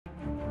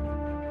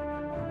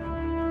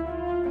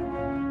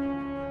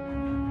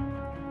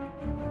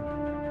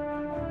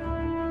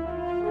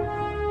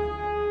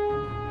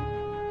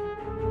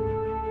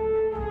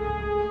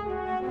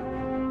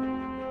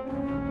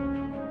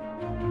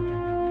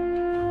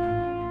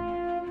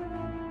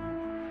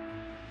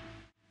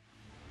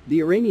The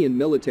Iranian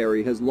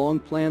military has long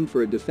planned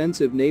for a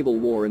defensive naval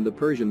war in the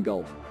Persian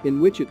Gulf, in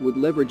which it would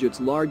leverage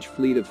its large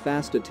fleet of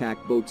fast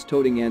attack boats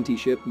toting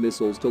antiship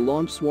missiles to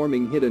launch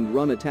swarming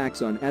hit-and-run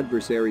attacks on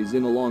adversaries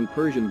in along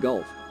Persian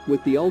Gulf,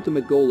 with the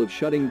ultimate goal of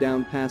shutting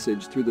down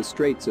passage through the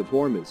Straits of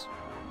Hormuz.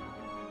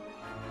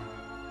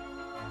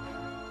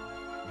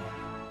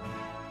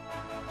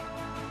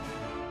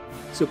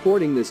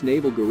 Supporting this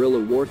naval guerrilla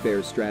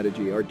warfare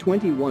strategy are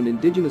 21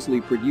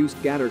 indigenously produced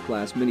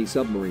Fateh-class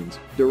mini-submarines,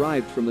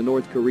 derived from the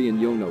North Korean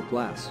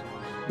Yonho-class.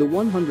 The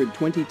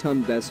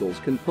 120-ton vessels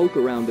can poke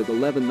around at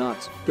 11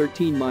 knots,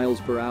 13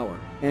 miles per hour,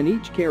 and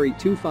each carry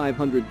two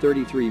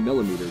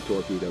 533mm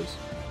torpedoes.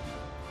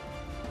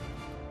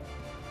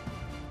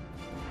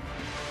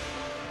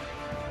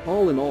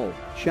 All in all,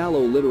 shallow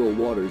littoral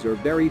waters are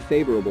very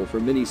favorable for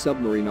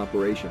mini-submarine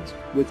operations,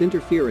 with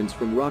interference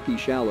from rocky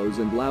shallows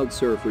and loud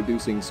surf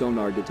reducing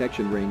sonar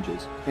detection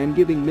ranges and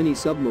giving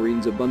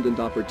mini-submarines abundant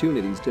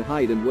opportunities to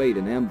hide and wait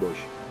in ambush.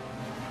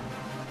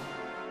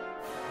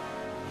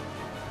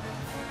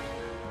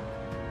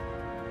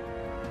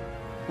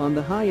 On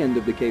the high end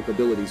of the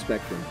capability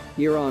spectrum,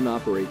 Iran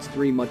operates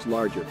three much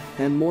larger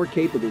and more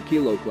capable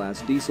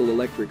Kilo-class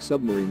diesel-electric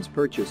submarines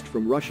purchased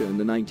from Russia in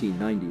the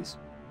 1990s.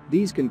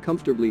 These can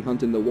comfortably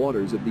hunt in the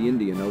waters of the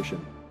Indian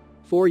Ocean.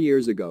 4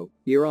 years ago,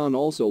 Iran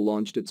also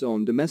launched its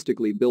own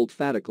domestically built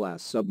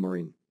Fateh-class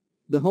submarine.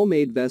 The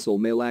homemade vessel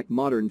may lack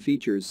modern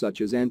features such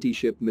as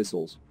anti-ship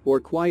missiles or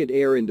quiet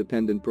Air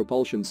Independent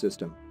Propulsion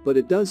system, but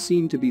it does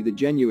seem to be the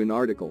genuine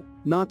article,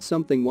 not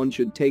something one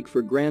should take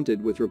for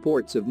granted with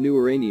reports of new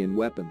Iranian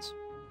weapons.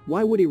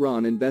 Why would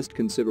Iran invest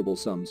considerable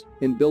sums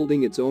in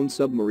building its own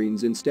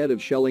submarines instead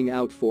of shelling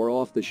out for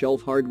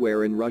off-the-shelf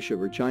hardware in Russia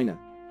or China?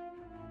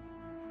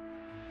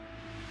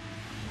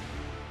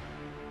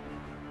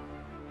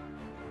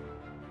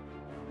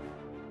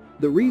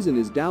 The reason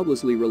is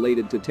doubtlessly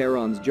related to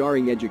Tehran's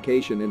jarring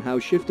education and how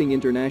shifting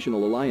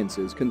international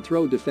alliances can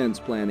throw defense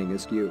planning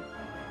askew.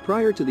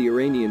 Prior to the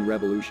Iranian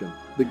Revolution,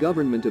 the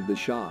government of the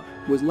Shah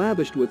was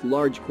lavished with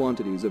large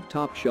quantities of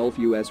top-shelf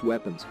US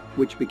weapons,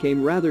 which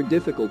became rather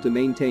difficult to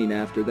maintain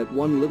after that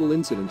one little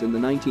incident in the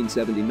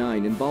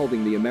 1979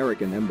 involving the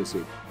American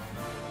embassy.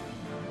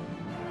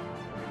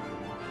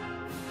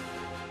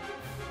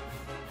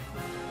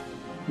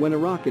 When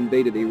Iraq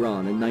invaded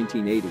Iran in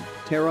 1980,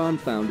 Tehran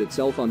found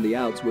itself on the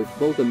outs with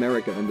both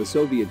America and the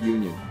Soviet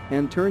Union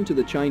and turned to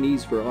the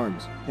Chinese for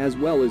arms, as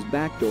well as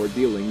backdoor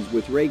dealings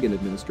with Reagan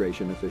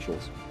administration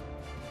officials.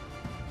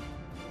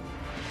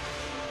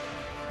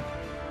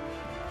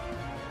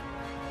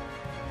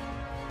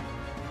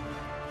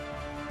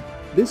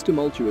 This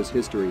tumultuous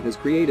history has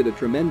created a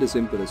tremendous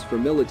impetus for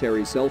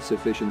military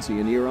self-sufficiency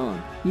in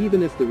Iran,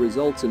 even if the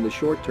results in the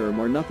short term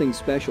are nothing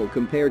special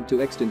compared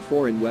to extant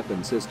foreign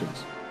weapon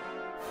systems.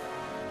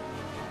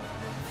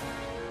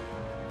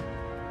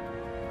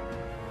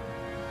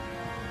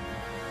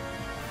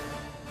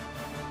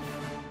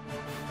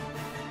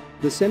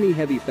 The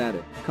semi-heavy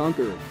Fateh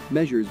Conqueror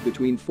measures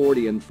between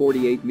 40 and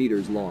 48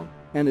 meters long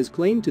and is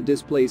claimed to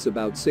displace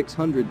about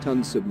 600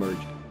 tons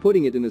submerged,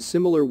 putting it in a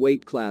similar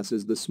weight class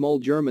as the small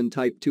German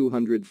Type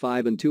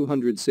 205 and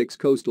 206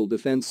 coastal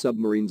defense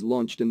submarines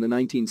launched in the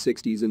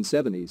 1960s and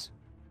 70s.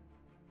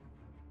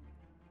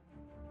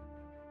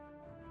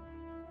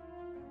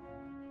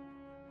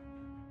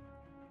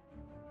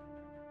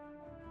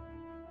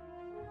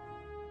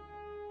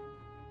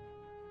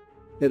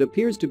 It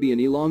appears to be an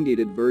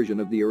elongated version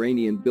of the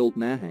Iranian-built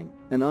Nahang,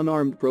 an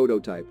unarmed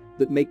prototype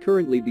that may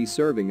currently be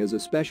serving as a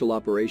special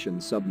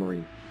operations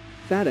submarine.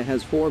 Fateh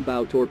has 4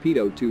 bow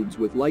torpedo tubes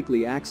with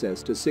likely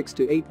access to 6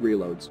 to 8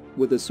 reloads,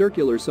 with a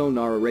circular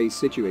sonar array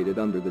situated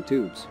under the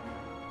tubes.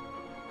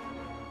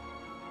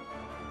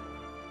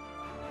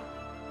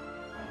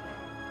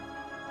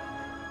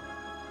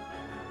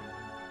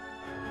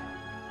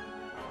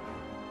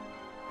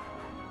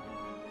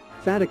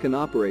 Fateh can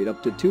operate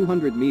up to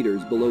 200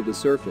 meters below the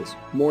surface,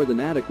 more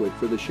than adequate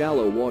for the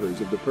shallow waters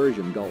of the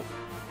Persian Gulf.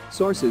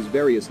 Sources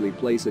variously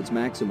place its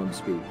maximum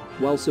speed,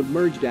 while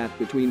submerged at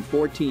between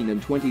 14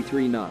 and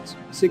 23 knots,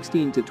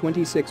 16 to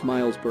 26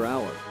 miles per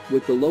hour,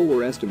 with the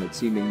lower estimate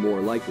seeming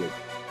more likely.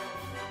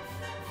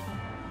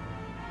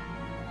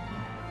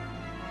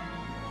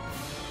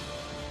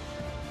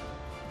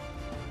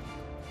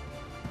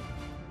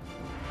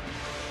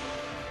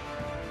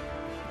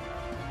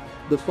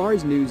 The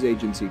Fars news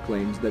agency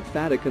claims that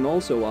Fateh can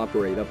also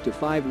operate up to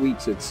 5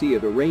 weeks at sea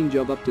at a range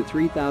of up to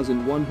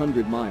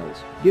 3,100 miles,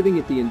 giving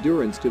it the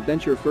endurance to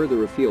venture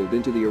further afield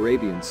into the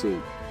Arabian Sea.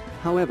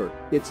 However,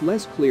 it's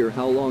less clear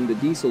how long the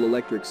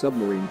diesel-electric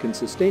submarine can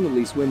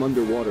sustainably swim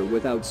underwater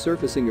without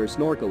surfacing or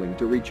snorkeling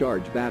to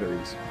recharge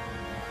batteries.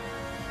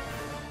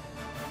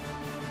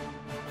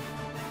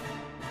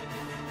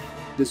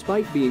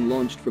 Despite being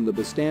launched from the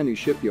Bastani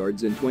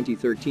shipyards in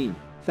 2013,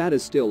 Fateh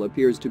still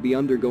appears to be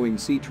undergoing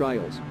sea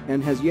trials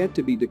and has yet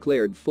to be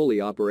declared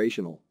fully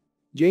operational.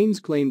 Janes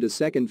claimed a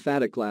second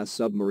Fateh-class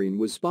submarine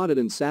was spotted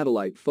in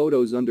satellite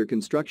photos under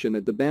construction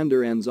at the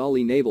Bandar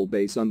Anzali naval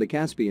base on the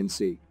Caspian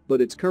Sea, but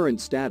its current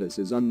status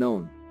is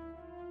unknown.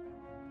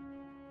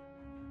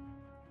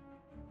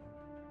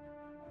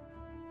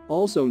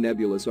 Also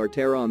nebulous are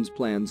Tehran's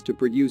plans to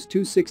produce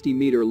two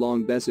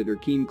 60-meter-long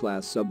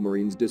Besit-class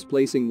submarines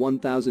displacing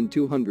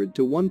 1,200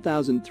 to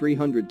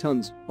 1,300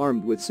 tons,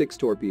 armed with 6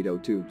 torpedo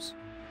tubes.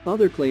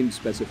 Other claimed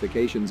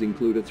specifications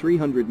include a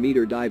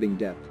 300-meter diving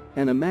depth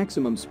and a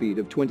maximum speed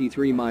of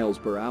 23 miles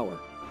per hour.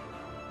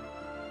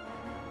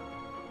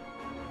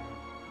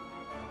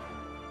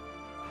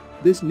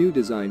 This new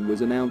design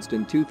was announced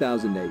in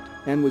 2008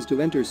 and was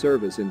to enter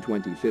service in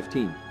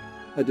 2015.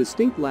 A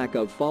distinct lack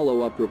of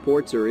follow-up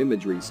reports or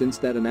imagery since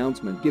that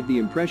announcement give the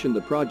impression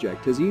the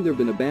project has either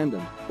been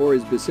abandoned or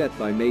is beset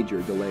by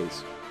major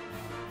delays.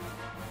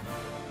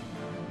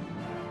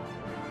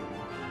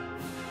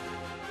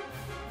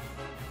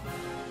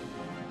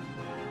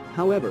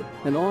 However,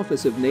 an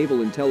Office of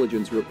Naval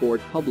Intelligence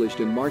report published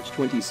in March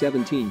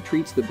 2017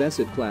 treats the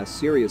Besit-class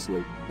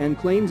seriously and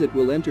claims it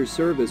will enter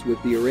service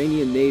with the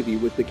Iranian Navy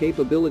with the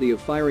capability of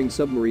firing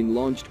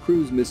submarine-launched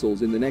cruise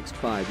missiles in the next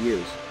 5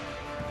 years.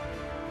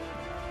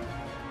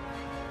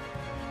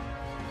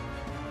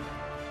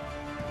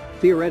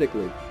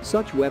 Theoretically,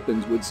 such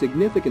weapons would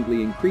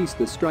significantly increase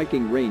the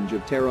striking range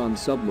of Tehran's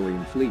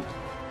submarine fleet.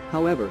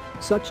 However,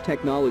 such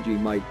technology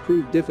might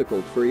prove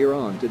difficult for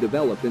Iran to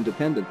develop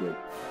independently.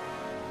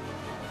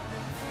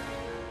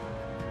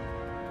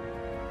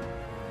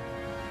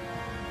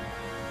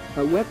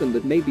 A weapon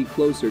that may be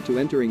closer to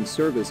entering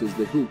service is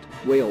the Hoot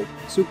Whale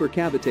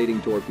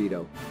supercavitating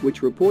torpedo,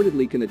 which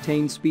reportedly can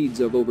attain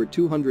speeds of over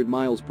 200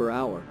 miles per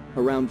hour,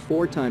 around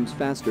 4 times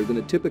faster than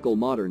a typical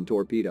modern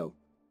torpedo.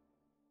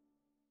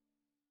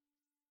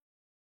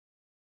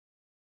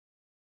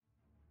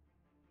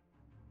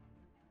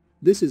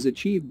 This is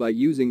achieved by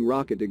using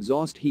rocket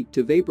exhaust heat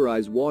to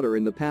vaporize water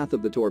in the path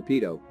of the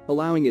torpedo,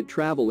 allowing it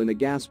travel in a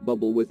gas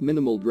bubble with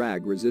minimal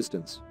drag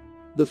resistance.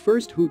 The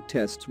first Hoot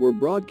tests were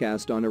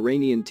broadcast on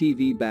Iranian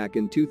TV back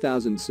in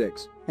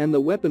 2006, and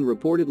the weapon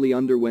reportedly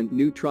underwent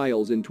new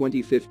trials in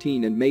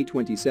 2015 and May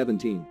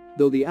 2017,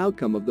 though the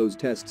outcome of those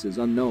tests is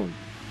unknown.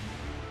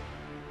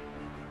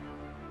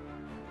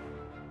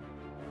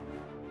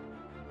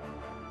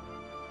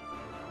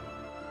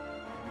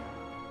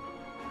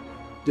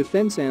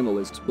 Defense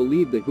analysts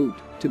believe the Hoot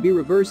to be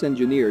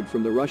reverse-engineered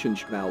from the Russian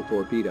Shkval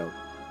torpedo.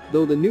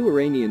 Though the new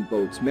Iranian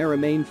boats may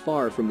remain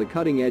far from the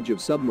cutting edge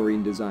of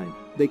submarine design,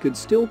 they could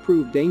still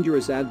prove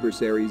dangerous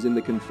adversaries in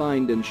the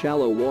confined and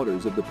shallow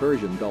waters of the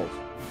Persian Gulf.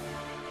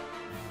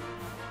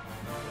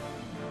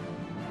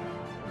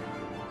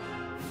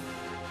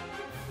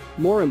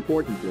 More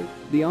importantly,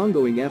 the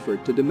ongoing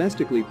effort to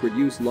domestically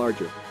produce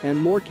larger and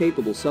more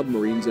capable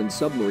submarines and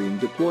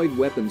submarine-deployed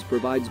weapons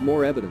provides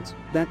more evidence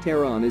that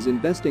Tehran is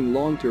investing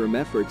long-term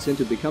efforts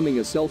into becoming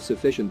a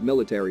self-sufficient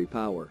military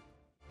power.